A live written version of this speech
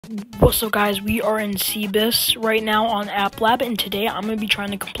What's up, guys? We are in cebus right now on App Lab, and today I'm going to be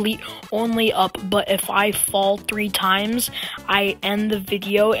trying to complete only up, but if I fall 3 times, I end the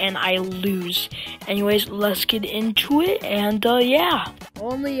video and I lose. Anyways, let's get into it, and yeah.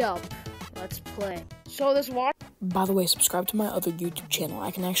 Only up. Let's play. So this watch. By the way, subscribe to my other YouTube channel. I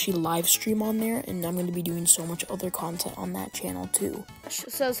can actually live stream on there, and I'm going to be doing so much other content on that channel too. It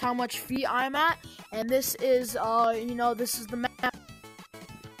says how much feet I'm at, and this is, this is the map.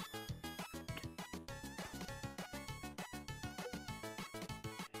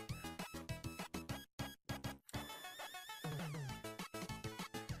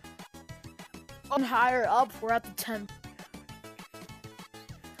 On higher up, we're at the 10th.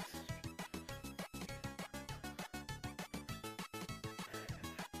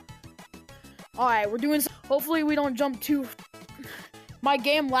 Alright, we're doing. Hopefully, we don't jump too. My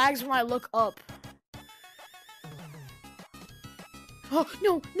game lags when I look up. Oh,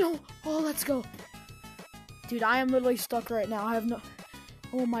 no, no. Oh, let's go. Dude, I am literally stuck right now. I have no.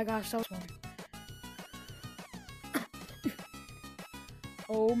 Oh my gosh, that was fun.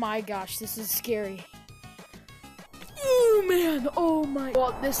 Oh my gosh, this is scary. Oh man, oh my.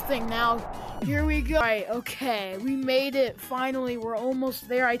 Well, this thing now. Here we go. Alright, okay. We made it. Finally, we're almost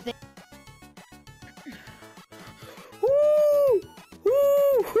there, I think. Ooh!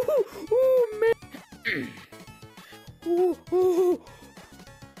 Ooh! Ooh! Ooh, man! Ooh! Ooh!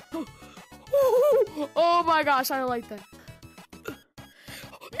 Ooh! Oh my gosh, I like that. No!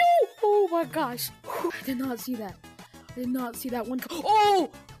 Oh my gosh. I did not see that. I did not see that one.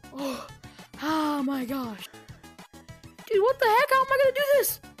 Oh! Oh! Oh my gosh. Dude, what the heck? How am I gonna do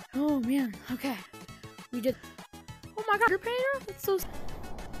this? Oh man, okay. We did. Oh my god, you're painter? That's so.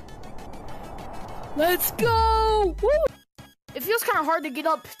 Let's go! Woo! It feels kind of hard to get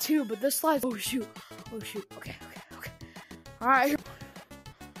up too, but this slide. Oh shoot. Oh shoot. Okay, okay, okay. Alright.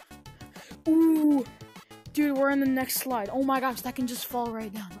 Ooh. Dude, we're in the next slide. Oh my gosh, that can just fall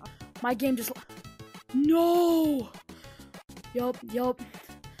right down. My game just. No! Yup.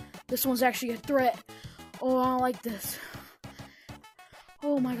 This one's actually a threat. Oh, I don't like this.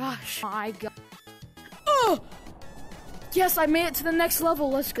 Oh my gosh. My god. Oh! Yes, I made it to the next level.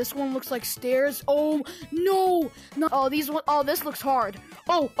 This one looks like stairs. Oh, no. No. Oh, this looks hard.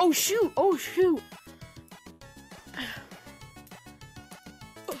 Oh, shoot. Oh, shoot.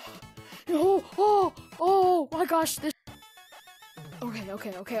 Oh my gosh. This.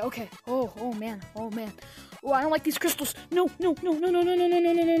 Okay. Oh man. Oh, I don't like these crystals. No.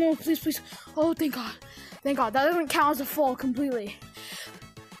 Please. Oh, thank God. That doesn't count as a fall completely.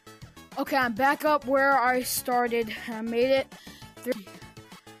 Okay, I'm back up where I started. I made it.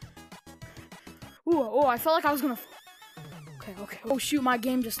 Ooh, I felt like I was gonna. Okay. Oh shoot, my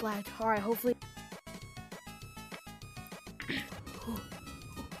game just lagged. All right, hopefully.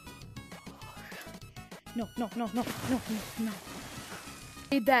 No.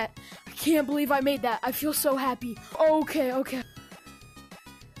 Made that. I can't believe I made that. I feel so happy. Okay.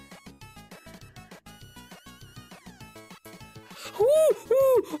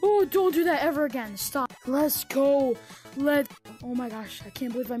 Oh, don't do that ever again. Stop. Let's go. Oh my gosh, I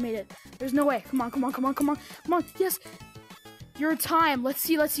can't believe I made it. There's no way. Come on. Yes. Your time. Let's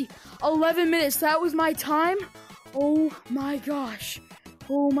see. 11 minutes. That was my time. Oh my gosh.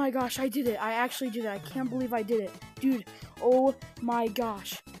 I did it. I actually did it. I can't believe I did it. Dude, oh my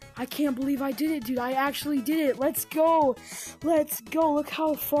gosh. I can't believe I did it, dude. I actually did it. Let's go. Look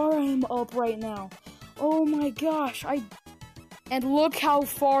how far I'm up right now. Oh my gosh. And look how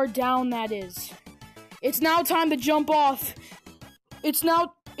far down that is. It's now time to jump off. It's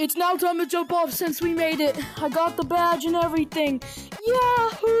now time to jump off since we made it. I got the badge and everything. Yeah.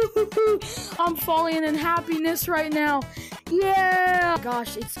 I'm falling in happiness right now. Yeah.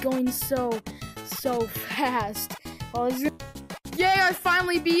 Gosh, it's going so fast. Yay, I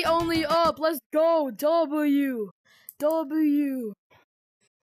finally beat only up. Let's go. W.